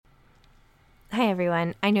Hi,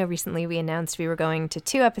 everyone. I know recently we announced we were going to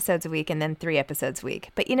 2 episodes a week and then 3 episodes a week.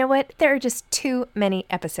 But you know what? There are just too many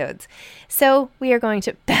episodes. So we are going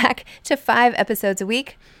back to 5 episodes a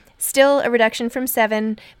week. Still a reduction from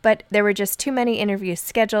 7, but there were just too many interviews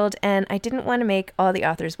scheduled, and I didn't want to make all the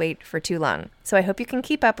authors wait for too long. So I hope you can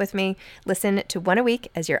keep up with me. Listen to 1 a week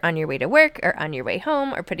as you're on your way to work or on your way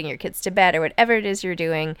home or putting your kids to bed or whatever it is you're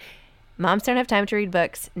doing. Moms Don't Have Time to Read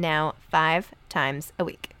Books, now 5 times a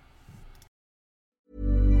week.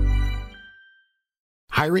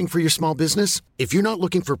 Hiring for your small business? If you're not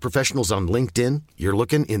looking for professionals on LinkedIn, you're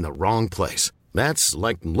looking in the wrong place. That's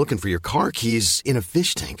like looking for your car keys in a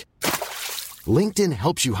fish tank. LinkedIn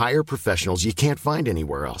helps you hire professionals you can't find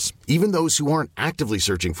anywhere else, even those who aren't actively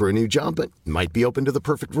searching for a new job but might be open to the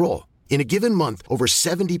perfect role. In a given month, over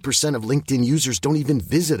 70% of LinkedIn users don't even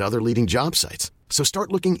visit other leading job sites. So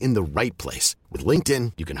start looking in the right place. With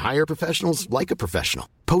LinkedIn, you can hire professionals like a professional.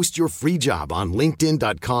 Post your free job on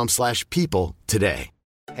linkedin.com/people today.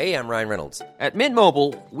 Hey, I'm Ryan Reynolds. At Mint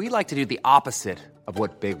Mobile, we like to do the opposite of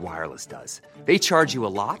what Big Wireless does. They charge you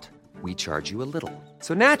a lot, we charge you a little.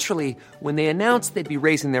 So naturally, when they announced they'd be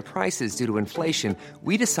raising their prices due to inflation,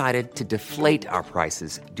 we decided to deflate our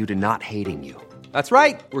prices due to not hating you. That's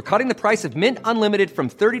right. We're cutting the price of Mint Unlimited from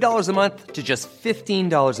 $30 a month to just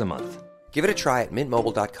 $15 a month. Give it a try at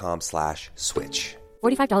mintmobile.com/switch.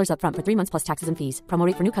 $45 up front for 3 months plus taxes and fees. Promo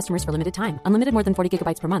rate for new customers for limited time. Unlimited more than 40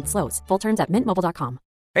 gigabytes per month. Slows full terms at mintmobile.com.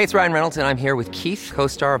 Hey, it's Ryan Reynolds, and I'm here with Keith,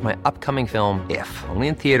 co-star of my upcoming film, If, only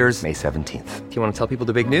in theaters May 17th. Do you want to tell people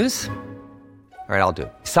the big news? All right, I'll do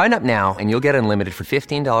it. Sign up now and you'll get unlimited for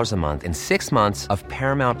 $15 a month and 6 months of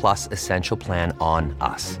Paramount Plus Essential Plan on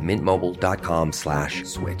us.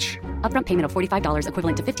 Mintmobile.com/switch. Upfront payment of $45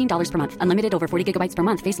 equivalent to $15 per month. Unlimited over 40 gigabytes per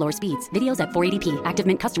month. Face lower speeds. Videos at 480p. Active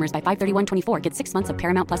Mint customers by 531.24 get 6 months of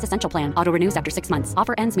Paramount Plus Essential Plan. Auto renews after 6 months.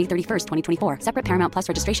 Offer ends May 31st, 2024. Separate Paramount Plus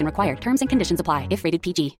registration required. Terms and conditions apply if rated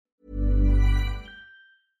PG.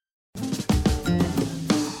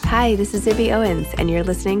 Hi, this is Zibby Owens, and you're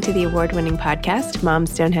listening to the award-winning podcast,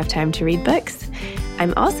 Moms Don't Have Time to Read Books.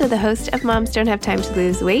 I'm also the host of Moms Don't Have Time to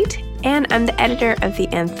Lose Weight, and I'm the editor of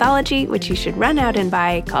the anthology, which you should run out and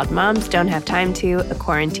buy, called Moms Don't Have Time to, a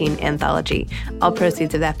quarantine anthology. All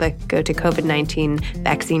proceeds of that book go to COVID-19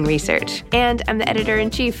 vaccine research. And I'm the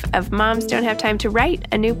editor-in-chief of Moms Don't Have Time to Write,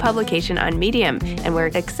 a new publication on Medium, and we're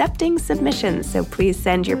accepting submissions, so please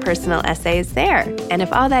send your personal essays there. And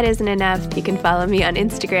if all that isn't enough, you can follow me on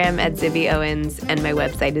Instagram at Zibby Owens, and my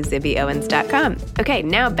website is zibbyowens.com. Okay,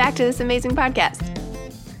 now back to this amazing podcast.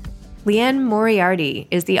 Liane Moriarty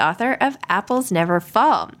is the author of Apples Never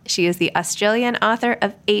Fall. She is the Australian author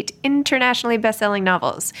of 8 internationally best-selling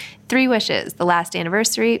novels: 3 Wishes, The Last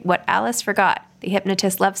Anniversary, What Alice Forgot, The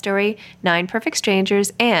Hypnotist Love Story, 9 Perfect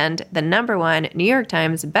Strangers, and the #1 New York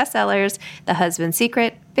Times bestsellers, The Husband's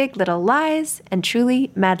Secret, Big Little Lies, and Truly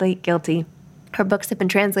Madly Guilty. Her books have been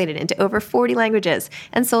translated into over 40 languages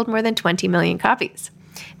and sold more than 20 million copies.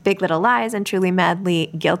 Big Little Lies and Truly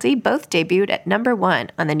Madly Guilty both debuted at #1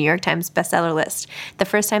 on the New York Times bestseller list, the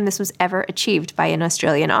first time this was ever achieved by an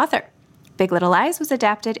Australian author. Big Little Lies was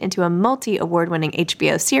adapted into a multi-award-winning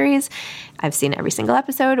HBO series. I've seen every single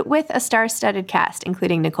episode, with a star-studded cast,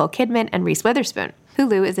 including Nicole Kidman and Reese Witherspoon.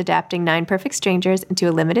 Hulu is adapting 9 Perfect Strangers into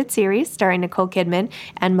a limited series starring Nicole Kidman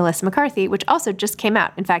and Melissa McCarthy, which also just came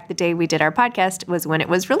out. In fact, the day we did our podcast was when it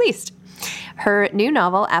was released. Her new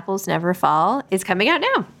novel, Apples Never Fall, is coming out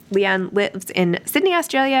now. Liane lives in Sydney,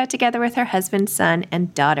 Australia, together with her husband, son,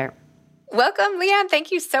 and daughter. Welcome, Liane.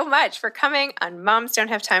 Thank you so much for coming on Moms Don't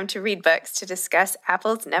Have Time to Read Books to discuss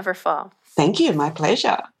Apples Never Fall. Thank you. My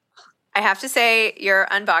pleasure. I have to say, your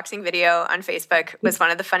unboxing video on Facebook was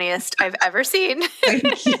one of the funniest I've ever seen.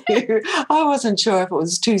 Thank you. I wasn't sure if it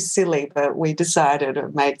was too silly, but we decided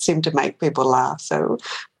it seemed to make people laugh. So,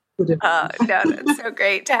 oh, no, that's so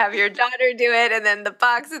great to have your daughter do it, and then the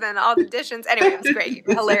box, and then all the additions. Anyway, it was great. You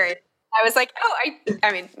were hilarious. I was like,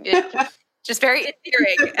 I mean, just very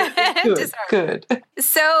endearing. Good.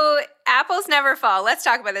 So, Apples Never Fall. Let's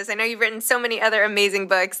talk about this. I know you've written so many other amazing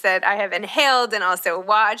books that I have inhaled and also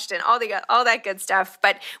watched and all that good stuff.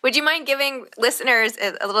 But would you mind giving listeners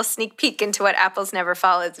a little sneak peek into what Apples Never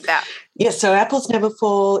Fall is about? Yes, so Apples Never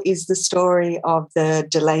Fall is the story of the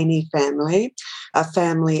Delaney family, a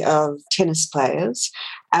family of tennis players,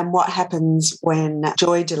 and what happens when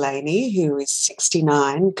Joy Delaney, who is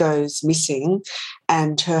 69, goes missing,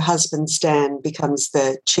 and her husband Stan becomes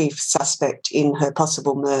the chief suspect in her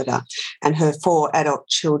possible murder. And her 4 adult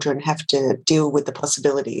children have to deal with the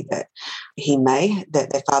possibility that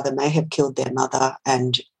their father may have killed their mother,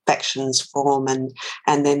 and factions form, and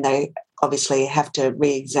then they obviously have to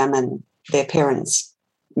re-examine their parents'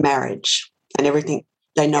 marriage and everything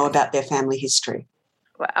they know about their family history.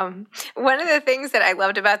 One of the things that I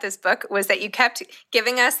loved about this book was that you kept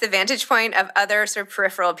giving us the vantage point of other sort of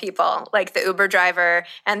peripheral people, like the Uber driver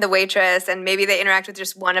and the waitress, and maybe they interact with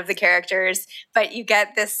just one of the characters, but you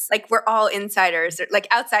get this, like, we're all insiders, like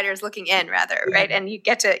outsiders looking in, rather, right? And you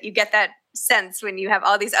get that sense when you have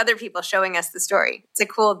all these other people showing us the story. It's a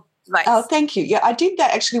cool device. Oh, thank you. Yeah, I did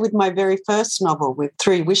that actually with my very first novel, with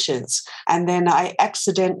Three Wishes, and then I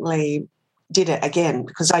accidentally did it again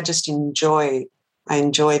because I just enjoyed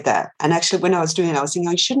that. And actually, when I was doing it, I was thinking,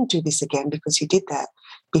 I shouldn't do this again because you did that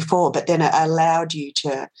before. But then it allowed you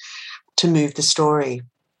to move the story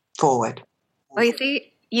forward. Well, you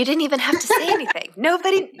see, you didn't even have to say anything. Some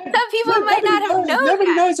people might not have known.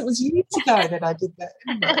 Nobody knows. It was years ago that I did that.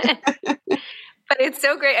 Anyway. But it's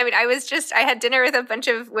so great. I mean, I had dinner with a bunch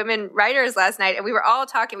of women writers last night, and we were all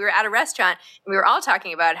talking. We were at a restaurant, and we were all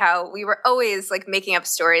talking about how we were always like making up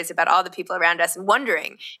stories about all the people around us and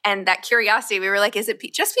wondering. And that curiosity, we were like, is it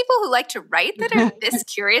just people who like to write that are this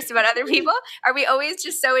curious about other people? Are we always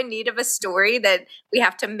just so in need of a story that we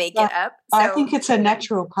have to make it up? So, I think it's a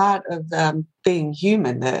natural part of being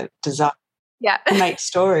human, the desire. Yeah. To make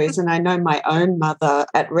stories. And I know my own mother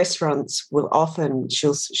at restaurants will often,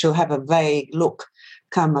 she'll have a vague look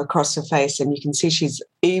come across her face, and you can see she's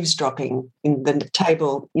eavesdropping in the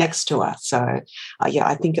table next to us. So,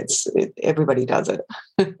 I think everybody does it.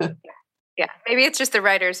 Yeah, maybe it's just the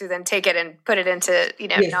writers who then take it and put it into,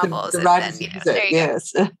 novels. The writers use it,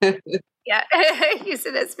 yes. Yeah, use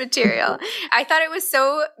it as material. I thought it was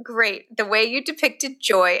so great, the way you depicted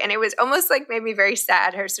Joy, and it was almost like made me very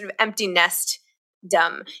sad, her sort of empty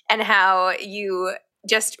nest-dom, and how you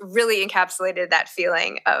just really encapsulated that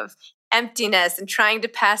feeling of emptiness and trying to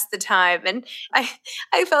pass the time. And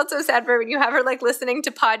I felt so sad for her when you have her like listening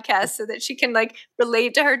to podcasts so that she can like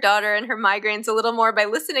relate to her daughter and her migraines a little more by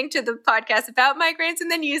listening to the podcast about migraines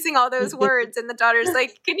and then using all those words. And the daughter's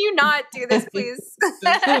like, can you not do this, please?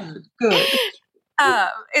 Good.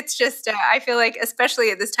 It's just, I feel like,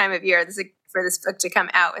 especially at this time of year, for this book to come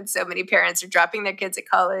out, and so many parents are dropping their kids at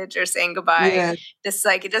college or saying goodbye. Yeah. This,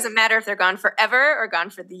 like, it doesn't matter if they're gone forever or gone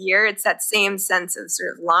for the year. It's that same sense of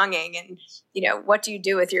sort of longing and, what do you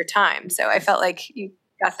do with your time? So I felt like you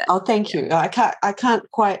got that. Oh, thank you. I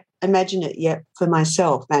can't quite imagine it yet for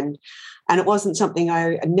myself. And it wasn't something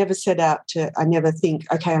I never set out to, I never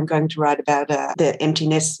think, okay, I'm going to write about the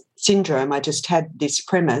emptiness syndrome. I just had this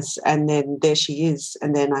premise, and then there she is.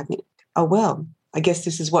 And then I think, oh, well, I guess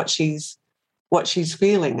this is what she's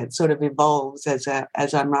feeling. It sort of evolves as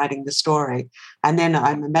I'm writing the story. And then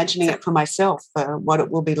I'm imagining it for myself, what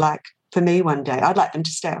it will be like for me one day. I'd like them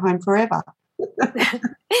to stay at home forever.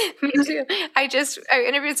 Me too. I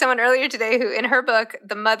interviewed someone earlier today who, in her book,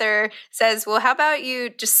 the mother says, well, how about you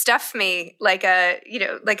just stuff me like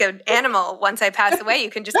an animal once I pass away?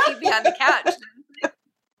 You can just keep me on the couch. All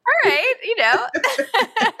right,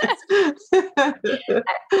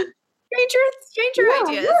 stranger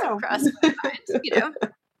ideas across my mind,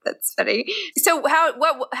 That's funny. So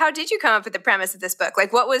how did you come up with the premise of this book?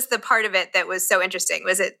 Like, what was the part of it that was so interesting?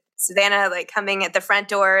 Was it Savannah like coming at the front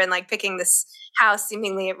door and like picking this house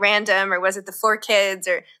seemingly at random, or was it the 4 kids,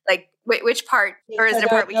 or like which part, or is it a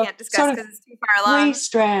part we can't discuss because it's too far along? 3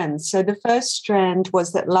 strands. So the first strand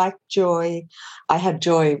was that, like Joy, I had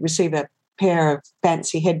Joy receive a pair of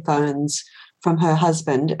fancy headphones from her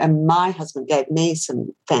husband, and my husband gave me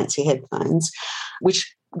some fancy headphones,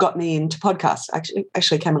 which got me into podcasts. I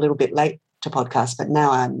actually came a little bit late to podcasts, but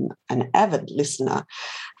now I'm an avid listener.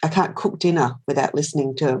 I can't cook dinner without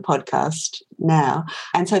listening to a podcast now.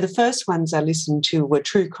 And so the first ones I listened to were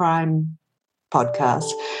true crime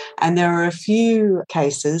podcasts, and there are a few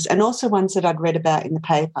cases and also ones that I'd read about in the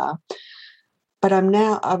paper. But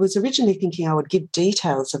I was originally thinking I would give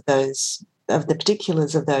details of the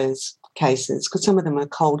particulars of those cases, because some of them are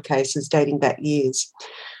cold cases dating back years.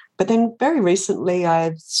 But then very recently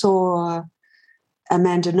I saw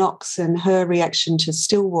Amanda Knox and her reaction to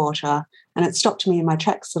Stillwater, and it stopped me in my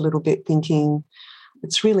tracks a little bit, thinking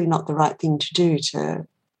it's really not the right thing to do, to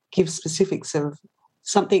give specifics of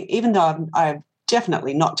something, even though I've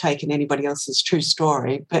definitely not taken anybody else's true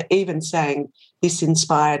story, but even saying this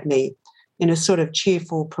inspired me in a sort of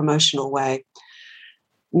cheerful promotional way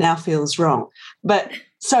now feels wrong. But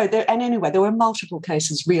anyway, there were multiple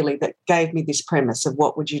cases really that gave me this premise of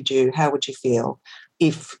what would you do, how would you feel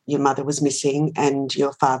if your mother was missing and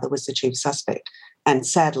your father was the chief suspect. And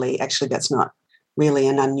sadly, actually, that's not really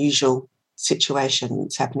an unusual situation.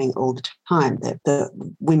 It's happening all the time, that the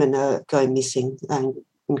women are going missing and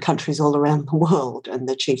in countries all around the world, and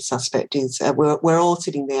the chief suspect is, we're all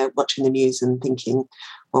sitting there watching the news and thinking,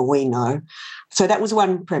 well, we know. So that was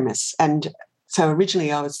one premise. And so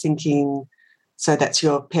originally I was thinking, so that's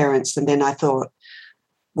your parents. And then I thought,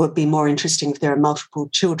 would be more interesting if there are multiple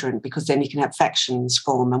children, because then you can have factions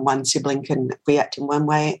form and one sibling can react in one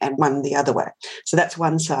way and one the other way. So that's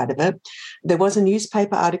one side of it. There was a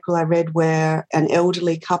newspaper article I read where an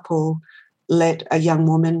elderly couple let a young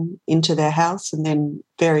woman into their house and then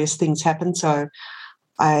various things happened. So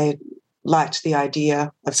I liked the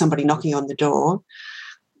idea of somebody knocking on the door,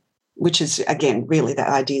 which is, again, really the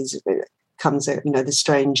idea is comes out, the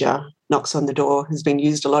stranger knocks on the door has been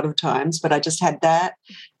used a lot of times, but I just had that.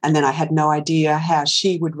 And then I had no idea how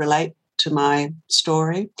she would relate to my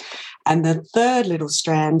story. And the third little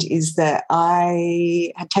strand is that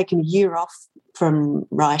I had taken a year off from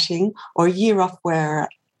writing, or a year off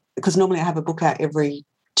because normally I have a book out every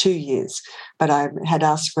 2 years, but I had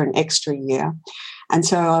asked for an extra year. And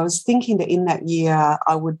so I was thinking that in that year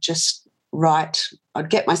I would just write, I'd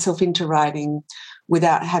get myself into writing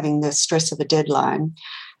without having the stress of a deadline.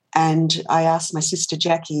 And I asked my sister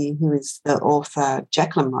Jackie, who is the author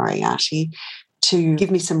Jacqueline Moriarty, to give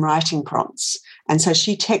me some writing prompts. And so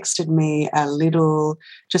she texted me a little,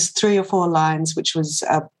 just 3 or 4 lines, which was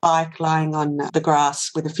a bike lying on the grass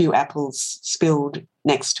with a few apples spilled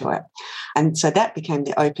next to it. And so that became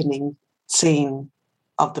the opening scene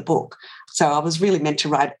of the book. So I was really meant to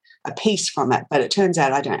write a piece from it, but it turns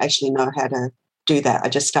out I don't actually know how to do that. I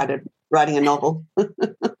just started writing a novel. So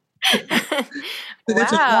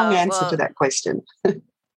that's a long answer to that question.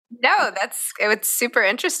 No, it's super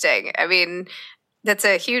interesting. I mean, that's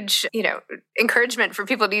a huge, encouragement for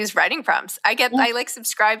people to use writing prompts. I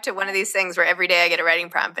subscribe to one of these things where every day I get a writing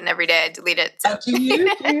prompt and every day I delete it. So. Do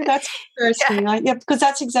you? That's interesting. Yeah, because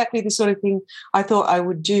that's exactly the sort of thing I thought I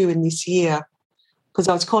would do in this year, because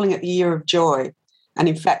I was calling it the Year of Joy. And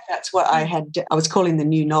in fact, that's what I was calling the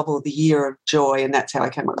new novel The Year of Joy, and that's how I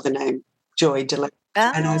came up with the name, Joy Delaney.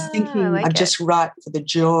 And I was thinking I'd just write for the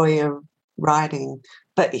joy of writing.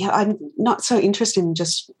 But I'm not so interested in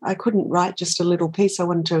I couldn't write just a little piece. I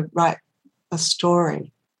wanted to write a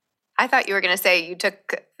story. I thought you were going to say you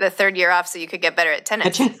took the 3rd year off so you could get better at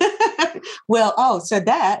tennis. So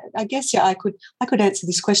that, I guess, I could answer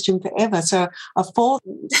this question forever. So a 4th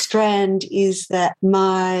strand is that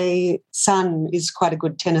my son is quite a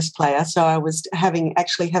good tennis player. So I was having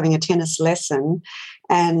a tennis lesson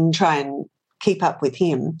and try and keep up with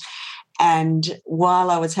him. And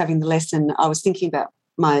while I was having the lesson, I was thinking about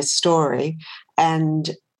my story,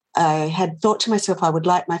 and I had thought to myself I would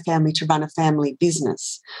like my family to run a family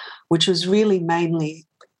business, which was really mainly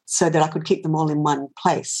so that I could keep them all in one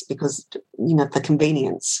place, because, for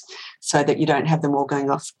convenience, so that you don't have them all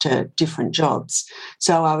going off to different jobs.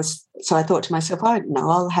 So I thought to myself,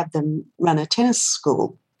 I'll have them run a tennis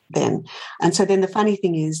school then. And so then the funny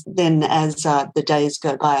thing is, then as the days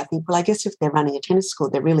go by, I think, well, I guess if they're running a tennis school,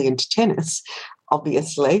 they're really into tennis,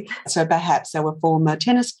 obviously. So perhaps they were former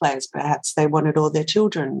tennis players. Perhaps they wanted all their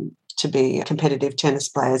children to be competitive tennis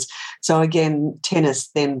players. So again, tennis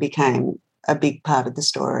then became a big part of the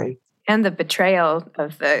story. And the betrayal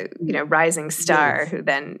of the, rising star, who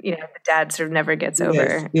then, the dad sort of never gets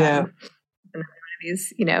over. Yeah.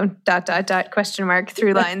 These, question mark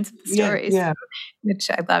through lines of the stories,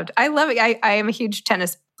 which I loved. I love it. I am a huge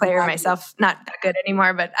tennis player myself, not that good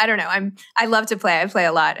anymore, but I don't know. I love to play. I play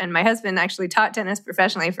a lot. And my husband actually taught tennis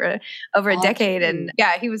professionally for over a decade. And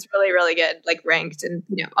he was really, really good, ranked and,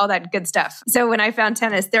 all that good stuff. So when I found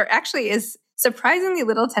tennis, there actually is surprisingly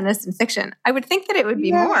little tennis in fiction. I would think that it would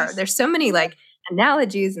be more. There's so many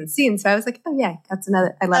analogies and scenes. So I was like, oh yeah, that's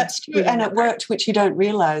another. I love it. And it worked, which you don't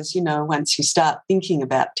realize, once you start thinking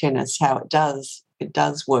about tennis, how it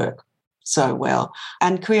does work so well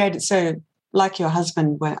and created. So like your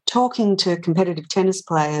husband, we're talking to competitive tennis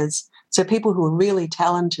players, so people who are really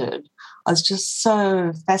talented. I was just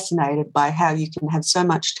so fascinated by how you can have so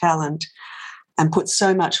much talent and put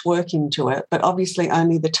so much work into it, but obviously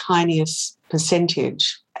only the tiniest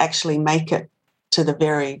percentage actually make it to the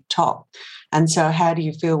very top. And so how do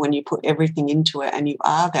you feel when you put everything into it and you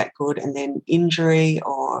are that good, and then injury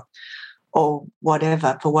or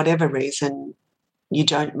whatever, for whatever reason, you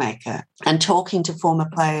don't make it? And talking to former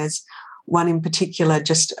players, one in particular,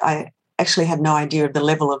 I actually had no idea of the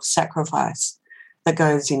level of sacrifice that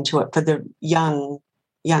goes into it for the young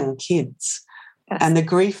kids. Yes. And the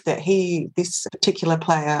grief that this particular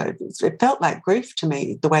player, it felt like grief to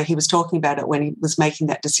me, the way he was talking about it when he was making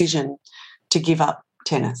that decision to give up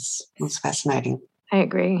tennis. It was fascinating. I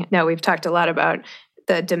agree. No, we've talked a lot about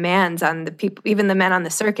the demands on the people, even the men on the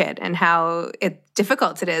circuit, and how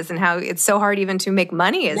difficult it is, and how it's so hard even to make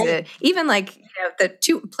money as even like,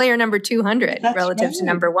 the player number 200 relative to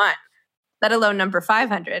number 1, let alone number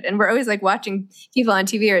 500. And we're always like watching people on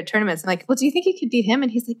TV or at tournaments. I'm like, well, do you think you could beat him?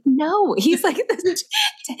 And he's like, no, he's like the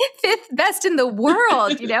 5th best in the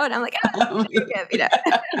world, And I'm like,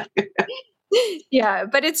 Yeah,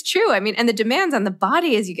 but it's true. I mean, and the demands on the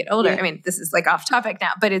body as you get older. I mean, this is like off topic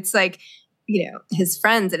now, but it's like, his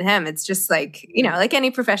friends and him, it's just like, like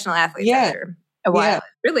any professional athlete after a while. It's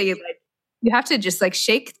really like, you have to just like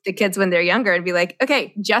shake the kids when they're younger and be like,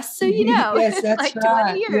 okay, just so you know, yes, that's like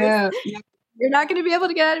right. 20 years, you're not going to be able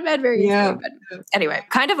to get out of bed very easily. But anyway,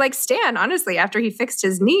 kind of like Stan, honestly, after he fixed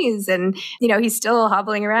his knees and, he's still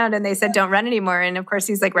hobbling around and they said, don't run anymore. And of course,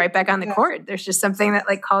 he's like right back on the court. There's just something that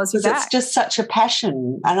like calls you back. It's just such a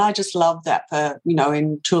passion. And I just love that for,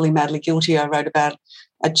 in Truly Madly Guilty, I wrote about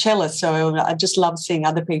a cellist. So I just love seeing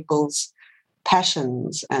other people's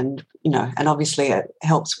passions and, and obviously it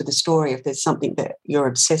helps with the story if there's something that you're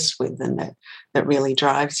obsessed with and that really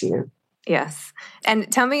drives you. Yes.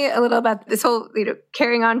 And tell me a little about this whole,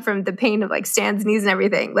 carrying on from the pain of like Stan's knees and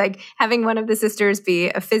everything, like having one of the sisters be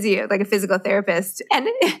a physio, like a physical therapist, and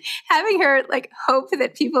having her like hope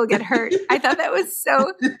that people get hurt. I thought that was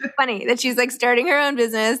so funny that she's like starting her own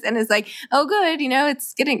business and is like, oh, good,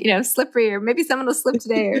 it's getting, slippery, or maybe someone will slip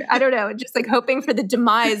today, or I don't know, just like hoping for the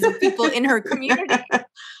demise of people in her community.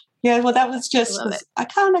 Yeah, well, that was just, I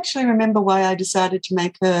can't actually remember why I decided to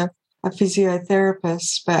make her a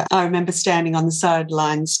physiotherapist, but I remember standing on the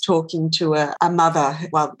sidelines talking to a mother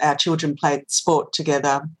while our children played sport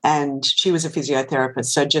together, and she was a physiotherapist.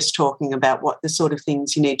 So just talking about what the sort of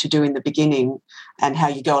things you need to do in the beginning and how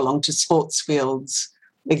you go along to sports fields,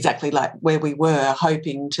 exactly like where we were,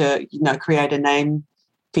 hoping to, create a name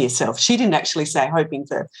for yourself. She didn't actually say hoping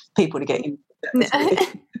for people to get in.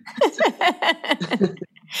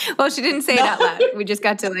 Well, she didn't say it out loud. We just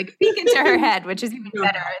got to like peek into her head, which is even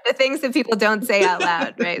better. The things that people don't say out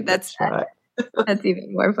loud, right? That's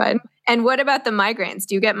even more fun. And what about the migraines?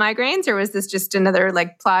 Do you get migraines, or was this just another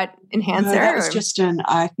like plot enhancer? No, that was just an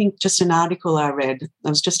article I read. It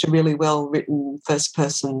was just a really well written first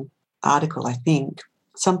person article, I think,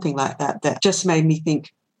 something like that just made me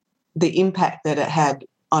think the impact that it had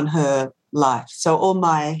on her life. So all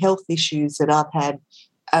my health issues that I've had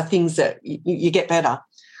are things that you get better.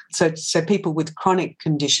 So people with chronic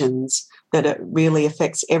conditions, that it really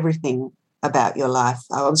affects everything about your life.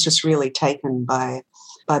 I was just really taken by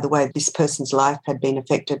the way this person's life had been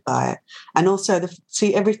affected by it. And also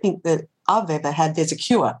everything that I've ever had, there's a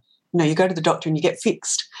cure. You go to the doctor and you get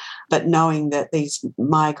fixed. But knowing that these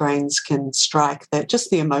migraines can strike, just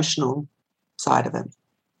the emotional side of it.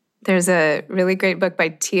 There's a really great book by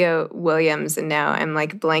Tia Williams, and now I'm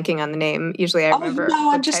like blanking on the name. Usually I remember.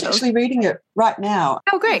 No, I'm just actually reading it right now.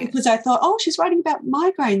 Oh, great. Because I thought, she's writing about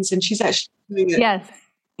migraines, and she's actually doing it. Yes.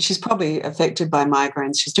 She's probably affected by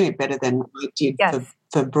migraines. She's doing it better than I did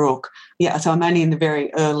for Brooke. Yeah, so I'm only in the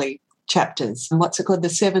very early chapters. And what's it called? The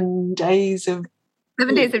 7 days of...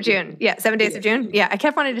 7 days of June. Yeah, 7 days of June. Yeah, I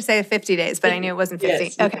kept wanting to say 50 days, but I knew it wasn't 50.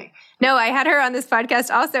 Yes. Okay. No, I had her on this podcast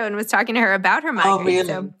also and was talking to her about her migraine. Oh, really?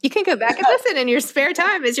 So you can go back and listen in your spare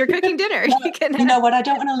time as you're cooking dinner. You know what? I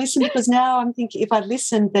don't want to listen because now I'm thinking if I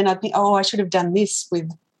listened, then I'd think, I should have done this with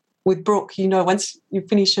Brooke. Once you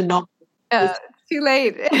finish a novel. Too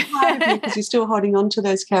late. Because you're still holding on to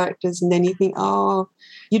those characters, and then you think,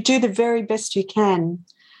 you do the very best you can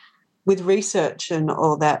with research and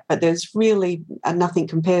all that, but there's really nothing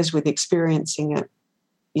compares with experiencing it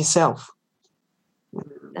yourself.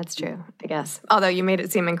 That's true, I guess. Although you made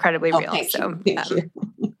it seem incredibly real. Thank so, you.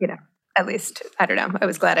 At least, I don't know. I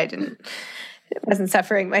was glad I wasn't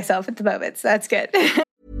suffering myself at the moment. So that's good.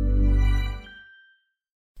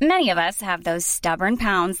 Many of us have those stubborn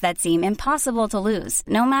pounds that seem impossible to lose,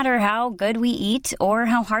 no matter how good we eat or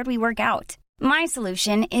how hard we work out. My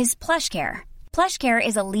solution is PlushCare. PlushCare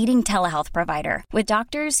is a leading telehealth provider with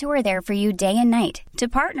doctors who are there for you day and night to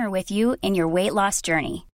partner with you in your weight loss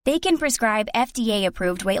journey. They can prescribe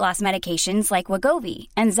FDA-approved weight loss medications like Wegovy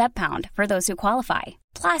and Zepbound for those who qualify.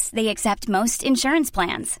 Plus, they accept most insurance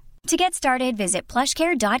plans. To get started, visit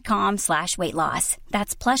plushcare.com/weightloss.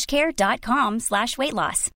 That's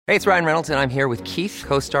plushcare.com/weightloss. Hey, it's Ryan Reynolds, and I'm here with Keith,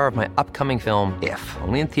 co-star of my upcoming film, If,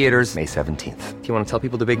 only in theaters May 17th. Do you want to tell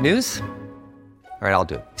people the big news? All right, I'll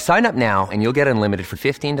do it. Sign up now and you'll get unlimited for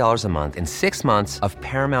 $15 a month and 6 months of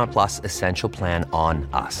Paramount Plus Essential Plan on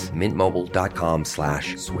us.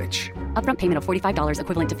 MintMobile.com/switch. Upfront payment of $45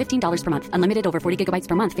 equivalent to $15 per month. Unlimited over 40 gigabytes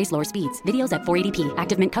per month. Face lower speeds. Videos at 480p.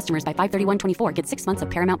 Active Mint customers by 531.24 get 6 months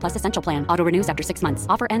of Paramount Plus Essential Plan. Auto renews after 6 months.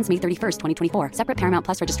 Offer ends May 31st, 2024. Separate Paramount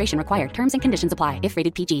Plus registration required. Terms and conditions apply if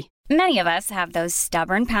rated PG. Many of us have those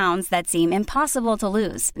stubborn pounds that seem impossible to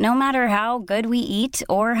lose, no matter how good we eat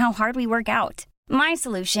or how hard we work out. My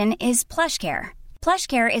solution is PlushCare.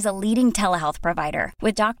 PlushCare is a leading telehealth provider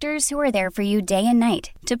with doctors who are there for you day and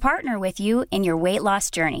night to partner with you in your weight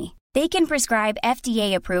loss journey. They can prescribe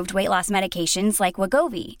FDA-approved weight loss medications like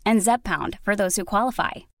Wegovy and Zepbound for those who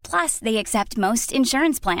qualify. Plus, they accept most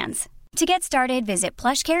insurance plans. To get started, visit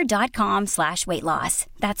plushcare.com/weightloss.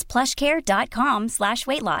 That's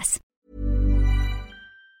plushcare.com/weightloss.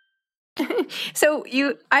 So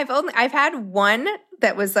I've had one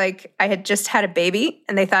that was like, I had just had a baby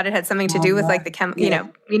and they thought it had something to do with like the you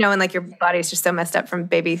know, and like your body's just so messed up from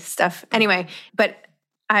baby stuff. Anyway, but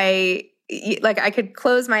I could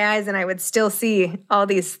close my eyes and I would still see all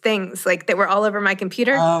these things like that were all over my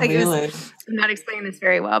computer. Oh, like really? I'm not explaining this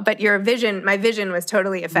very well, but my vision was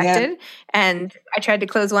totally affected. Yeah. And I tried to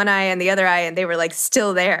close one eye and the other eye and they were like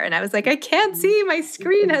still there. And I was like, I can't see, my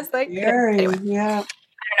screen has like, anyway. Yeah. I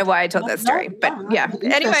don't know why I told that story, but yeah.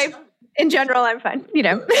 Anyway, in general, I'm fine, you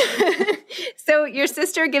know. So your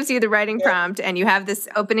sister gives you the writing prompt and you have this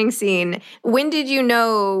opening scene. When did you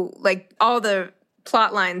know like all the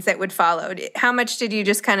plot lines that would follow? How much did you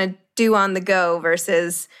just kind of do on the go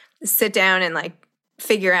versus sit down and like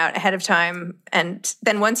figure out ahead of time? And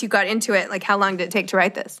then once you got into it, like how long did it take to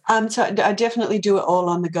write this? So I definitely do it all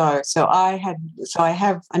on the go. So I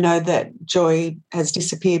know that Joy has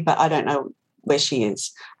disappeared, but I don't know where she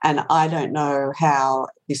is. And I don't know how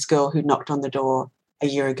this girl who knocked on the door a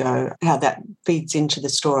year ago, how that feeds into the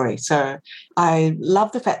story. So I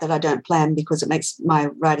love the fact that I don't plan because it makes my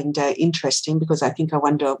writing day interesting because I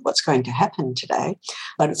wonder what's going to happen today.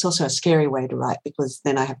 But it's also a scary way to write because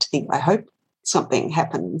then I have to think, I hope something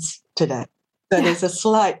happens today. So there's a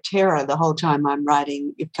slight terror the whole time I'm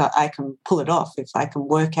writing if I can pull it off, if I can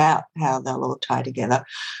work out how they'll all tie together.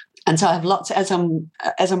 And so I have lots, as I'm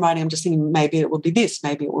writing, I'm just thinking maybe it will be this,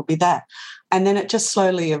 maybe it will be that. And then it just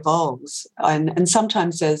slowly evolves. And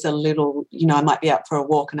sometimes there's a little, I might be out for a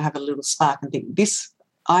walk and I have a little spark and think, this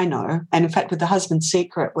I know. And in fact, with The Husband's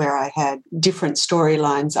Secret, where I had different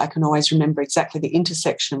storylines, I can always remember exactly the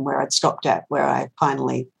intersection where I'd stopped at, where I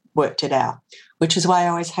finally worked it out, which is why I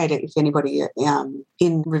always hate it if anybody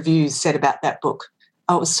in reviews said about that book,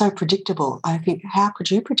 oh, it was so predictable. I think, how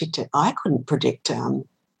could you predict it? I couldn't predict what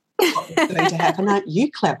was going to happen. Aren't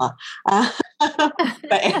you clever? But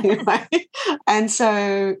anyway, and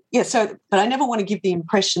so, but I never want to give the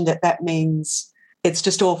impression that means it's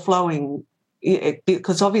just all flowing,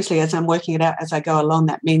 because obviously as I'm working it out as I go along,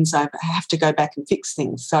 that means I have to go back and fix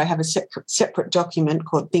things. So I have a separate document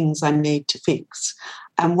called Things I Need to Fix.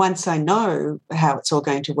 And once I know how it's all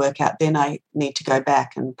going to work out, then I need to go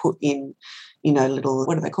back and put in, little,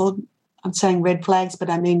 what are they called? I'm saying red flags,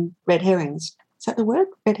 but I mean red herrings. Is that the word?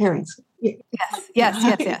 Red herrings. Yeah. Yes.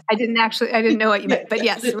 I didn't know what you meant, but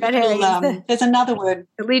yes, red herrings. There's another word.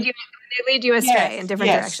 They lead you astray in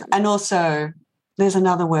different directions. And also there's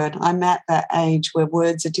another word. I'm at that age where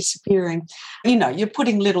words are disappearing. You're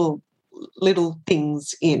putting little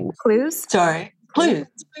things in. Clues? Sorry. Clues.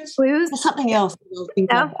 There's something else we'll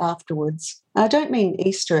think of afterwards. I don't mean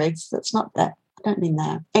Easter eggs. That's not that. I don't mean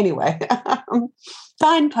that. Anyway,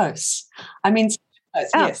 signposts. I mean,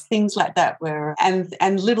 yes, things like that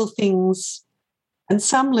and little things, and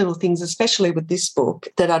some little things, especially with this book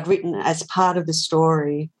that I'd written as part of the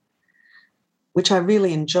story, which I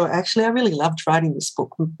really enjoy. Actually, I really loved writing this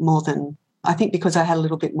book more than, I think because I had a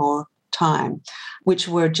little bit more time, which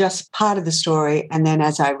were just part of the story. And then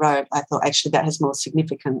as I wrote, I thought, actually, that has more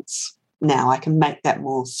significance now. I can make that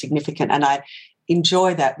more significant. And I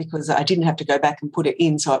enjoy that because I didn't have to go back and put it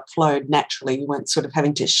in, so it flowed naturally. You weren't sort of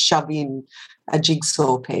having to shove in a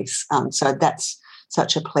jigsaw piece. So that's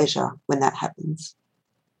such a pleasure when that happens.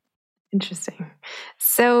 Interesting.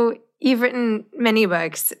 So you've written many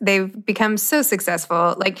books. They've become so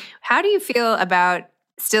successful. Like, how do you feel about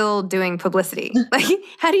still doing publicity? Like,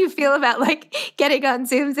 how do you feel about like getting on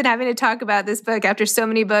Zooms and having to talk about this book after so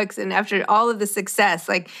many books and after all of the success?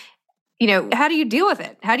 Like, how do you deal with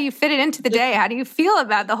it? How do you fit it into the day? How do you feel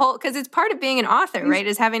about the whole, because it's part of being an author, right?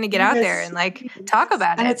 Is having to get out there and like talk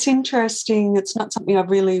about it. And it's interesting. It's not something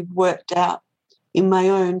I've really worked out in my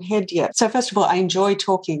own head yet. So first of all, I enjoy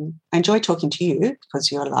talking to you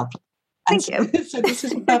because you're lovely. Thank you. So this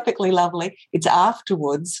is perfectly lovely. It's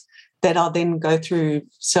afterwards that I'll then go through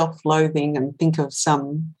self-loathing and think of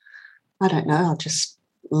some, I don't know, I'll just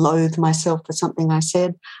loathe myself for something I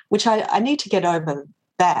said, which I need to get over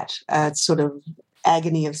that sort of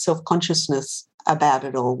agony of self-consciousness about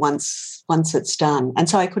it all once it's done. And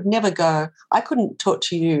so I couldn't talk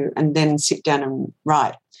to you and then sit down and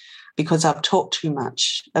write, because I've talked too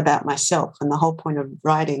much about myself. And the whole point of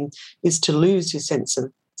writing is to lose your sense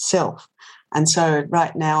of self. And so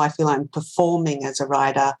right now I feel I'm performing as a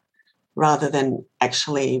writer rather than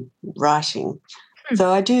actually writing.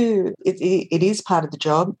 So I do, it is part of the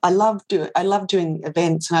job. I love doing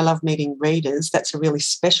events and I love meeting readers. That's a really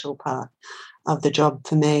special part of the job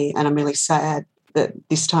for me. And I'm really sad that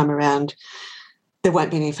this time around there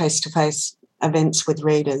won't be any face-to-face events with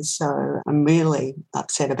readers. So I'm really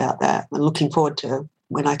upset about that. I'm looking forward to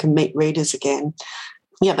when I can meet readers again.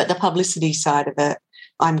 Yeah, but the publicity side of it,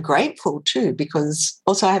 I'm grateful too, because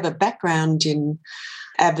also I have a background in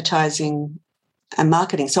advertising and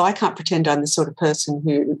marketing. So I can't pretend I'm the sort of person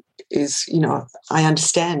who is, I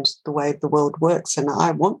understand the way the world works and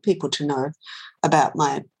I want people to know about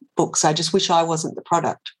my books. I just wish I wasn't the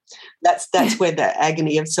product. That's where the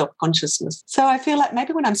agony of self-consciousness. So I feel like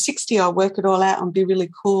maybe when I'm 60, I'll work it all out and be really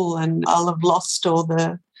cool and I'll have lost all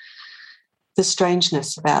the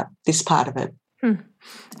strangeness about this part of it.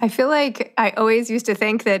 I feel like I always used to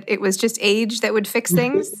think that it was just age that would fix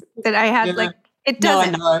things, that I had it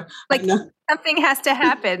doesn't. No, I know. Something has to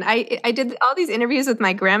happen. I did all these interviews with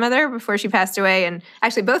my grandmother before she passed away, and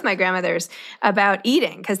actually both my grandmothers, about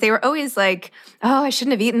eating, because they were always like, oh, I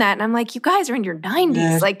shouldn't have eaten that. And I'm like, you guys are in your 90s.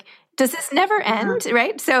 Yeah. Like, does this never end,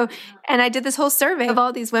 right? So, and I did this whole survey of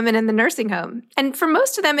all these women in the nursing home. And for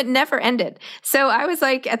most of them, it never ended. So I was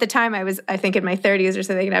like, at the time, I think in my 30s or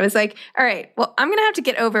something, and I was like, all right, well, I'm going to have to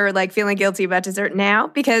get over like feeling guilty about dessert now,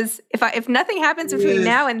 because if nothing happens between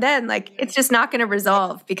now and then, like it's just not going to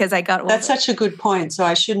resolve because I got older. That's such a good point. So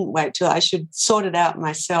I shouldn't wait till I should sort it out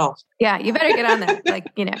myself. Yeah, you better get on that.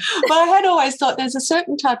 Well, I had always thought there's a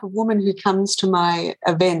certain type of woman who comes to my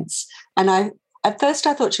events, and at first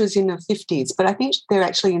I thought she was in her 50s, but I think they're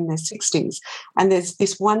actually in their 60s. And there's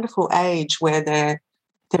this wonderful age where they're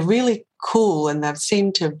really cool and they've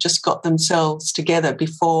seemed to have just got themselves together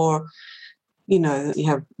before, you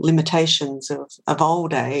have limitations of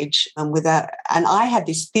old age. And I had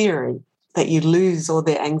this theory that you lose all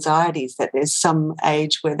their anxieties, that there's some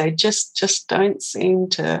age where they just don't seem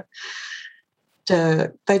to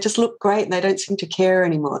they just look great and they don't seem to care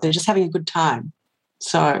anymore. They're just having a good time.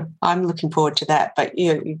 So I'm looking forward to that. But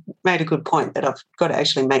you made a good point that I've got to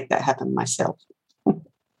actually make that happen myself.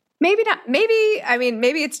 Maybe not. Maybe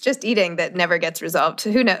it's just eating that never gets resolved.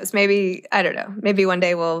 Who knows? Maybe, I don't know. Maybe one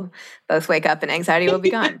day we'll both wake up and anxiety will be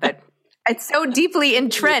gone. But it's so deeply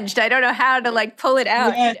entrenched. I don't know how to pull it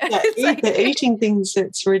out. Yeah, they're eating things.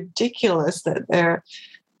 It's ridiculous that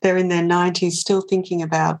they're in their 90s still thinking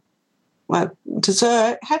about, well,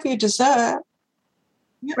 dessert. Have your dessert.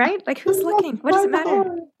 Right? Like, who's looking? What does it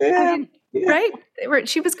matter? Yeah. Right?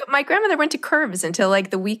 My grandmother went to Curves until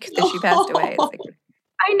the week that she passed away. It's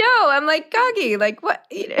I know. I'm like, Goggy, what?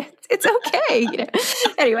 It's okay.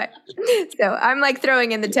 Anyway, so I'm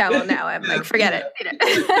throwing in the towel now. I'm like, forget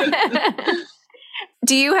it.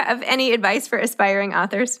 Do you have any advice for aspiring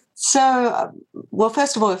authors? So, well,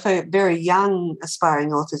 first of all, for very young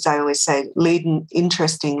aspiring authors, I always say lead an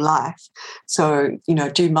interesting life. So,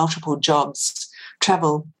 do multiple jobs.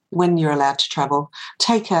 Travel when you're allowed to travel.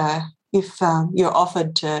 If you're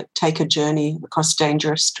offered to take a journey across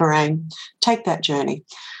dangerous terrain, take that journey.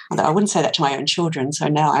 Although I wouldn't say that to my own children, so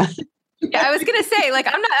now I... Yeah, I was going to say,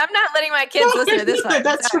 I'm not letting my kids listen to this one.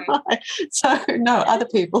 That's Sorry. right. So, no, other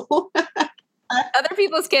people. Other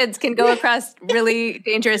people's kids can go across really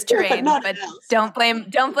dangerous terrain, but don't blame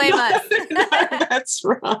us. No, that's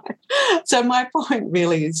right. So my point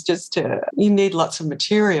really is just you need lots of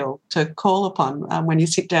material to call upon when you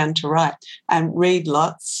sit down to write, and read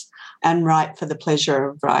lots and write for the pleasure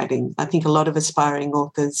of writing. I think a lot of aspiring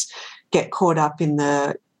authors get caught up in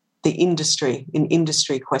the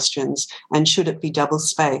industry questions, and should it be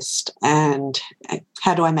double-spaced, and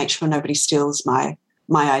how do I make sure nobody steals my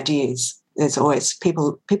ideas? There's always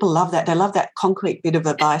people love that. They love that concrete bit of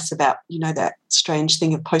advice about, that strange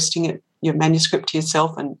thing of posting your manuscript to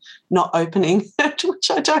yourself and not opening it, which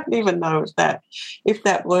I don't even know if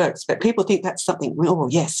that works. But people think that's something, oh,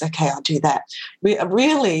 yes, okay, I'll do that.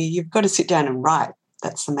 Really, you've got to sit down and write.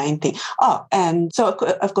 That's the main thing. Oh, and so,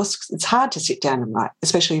 of course, it's hard to sit down and write,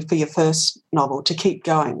 especially for your first novel, to keep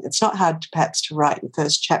going. It's not hard, perhaps, to write your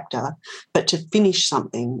first chapter, but to finish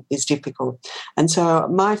something is difficult. And so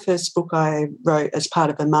my first book I wrote as part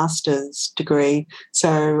of a master's degree,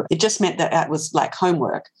 so it just meant that was like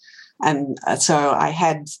homework. And so I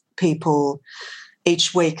had people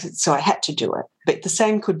each week, so I had to do it. But the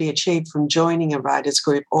same could be achieved from joining a writers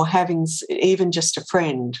group or having even just a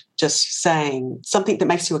friend just saying something that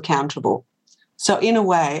makes you accountable. So in a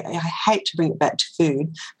way, I hate to bring it back to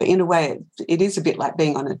food, but in a way it is a bit like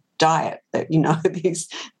being on a diet, that,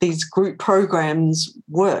 these group programs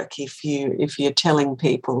work if you're telling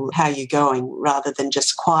people how you're going rather than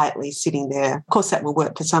just quietly sitting there. Of course, that will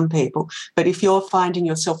work for some people, but if you're finding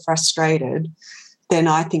yourself frustrated, then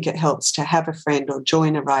I think it helps to have a friend or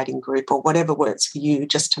join a writing group or whatever works for you,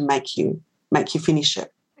 just to make you finish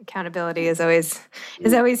it. Accountability is always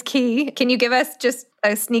key. Can you give us just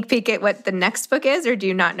a sneak peek at what the next book is, or do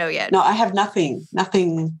you not know yet? No, I have nothing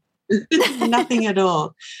at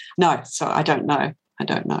all. No, so I don't know.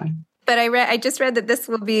 But I just read that this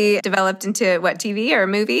will be developed into TV or a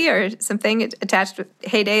movie or something attached with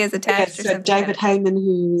Heyday is attached. Yes, so David Heyman,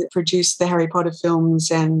 who produced the Harry Potter films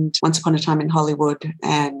and Once Upon a Time in Hollywood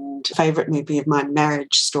and favourite movie of mine,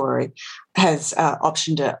 Marriage Story, has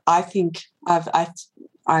optioned it. I think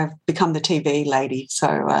I've become the TV lady,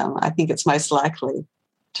 so I think it's most likely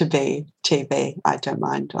to be TV. I don't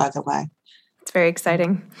mind either way. It's very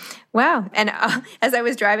exciting. Wow. And as I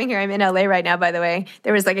was driving here, I'm in LA right now, by the way,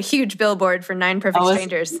 there was like a huge billboard for 9 Perfect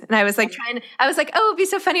Strangers. And I was like it'd be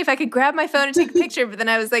so funny if I could grab my phone and take a picture. But then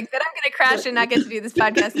I was like, then I'm going to crash and not get to do this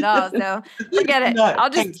podcast at all. So forget it. No,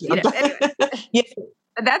 I'll just, anyway. Yeah.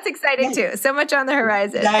 But that's exciting too. So much on the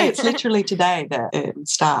horizon. Today, it's literally today that it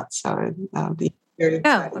starts. So I'll be very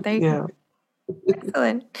excited. Well, there you go.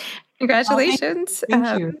 Excellent. Congratulations.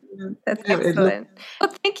 Thank you. That's excellent.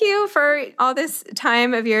 Well, thank you for all this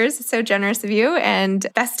time of yours. It's so generous of you, and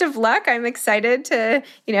best of luck. I'm excited to,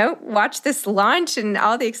 watch this launch and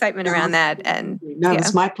all the excitement around that. And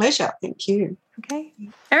it's my pleasure. Thank you. Okay.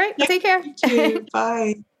 All right. Take care. Thank you.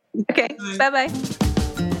 Bye. Okay. Bye-bye.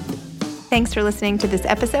 Thanks for listening to this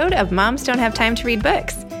episode of Moms Don't Have Time to Read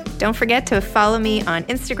Books. Don't forget to follow me on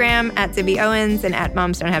Instagram at Zibby Owens and at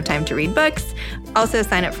Moms Don't Have Time to Read Books. Also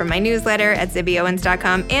sign up for my newsletter at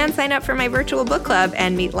zibbyowens.com and sign up for my virtual book club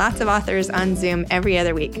and meet lots of authors on Zoom every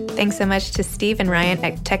other week. Thanks so much to Steve and Ryan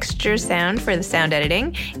at Texture Sound for the sound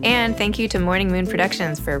editing. And thank you to Morning Moon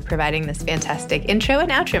Productions for providing this fantastic intro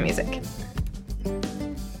and outro music.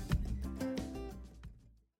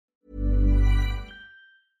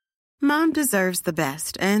 Mom deserves the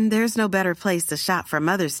best, and there's no better place to shop for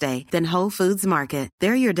Mother's Day than Whole Foods Market.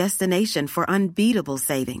 They're your destination for unbeatable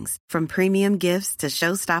savings, from premium gifts to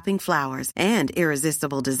show-stopping flowers and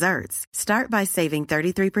irresistible desserts. Start by saving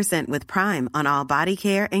 33% with Prime on all body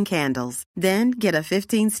care and candles. Then get a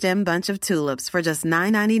 15-stem bunch of tulips for just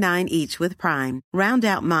 $9.99 each with Prime. Round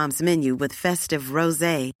out Mom's menu with festive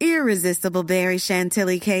rosé, irresistible berry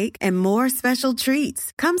chantilly cake, and more special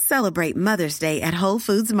treats. Come celebrate Mother's Day at Whole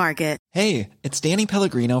Foods Market. Hey, it's Danny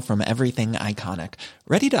Pellegrino from Everything Iconic.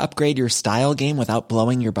 Ready to upgrade your style game without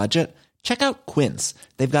blowing your budget? Check out Quince.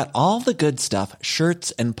 They've got all the good stuff, shirts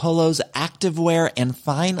and polos, activewear, and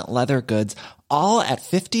fine leather goods, all at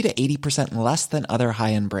 50 to 80% less than other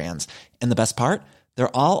high-end brands. And the best part?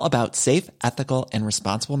 They're all about safe, ethical, and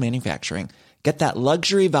responsible manufacturing. Get that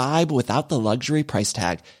luxury vibe without the luxury price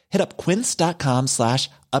tag. Hit up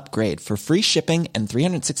quince.com/upgrade for free shipping and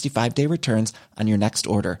 365-day returns on your next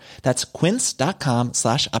order. That's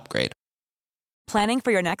quince.com/upgrade. Planning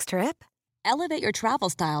for your next trip? Elevate your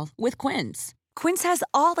travel style with Quince. Quince has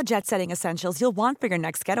all the jet-setting essentials you'll want for your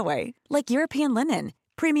next getaway, like European linen,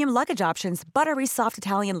 premium luggage options, buttery soft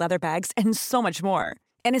Italian leather bags, and so much more.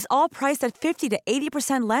 And is all priced at 50 to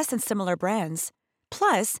 80% less than similar brands.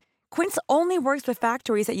 Plus, Quince only works with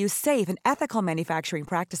factories that use safe and ethical manufacturing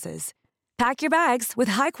practices. Pack your bags with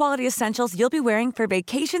high-quality essentials you'll be wearing for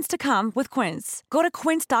vacations to come with Quince. Go to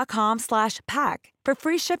quince.com/pack for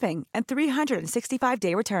free shipping and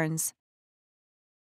 365-day returns.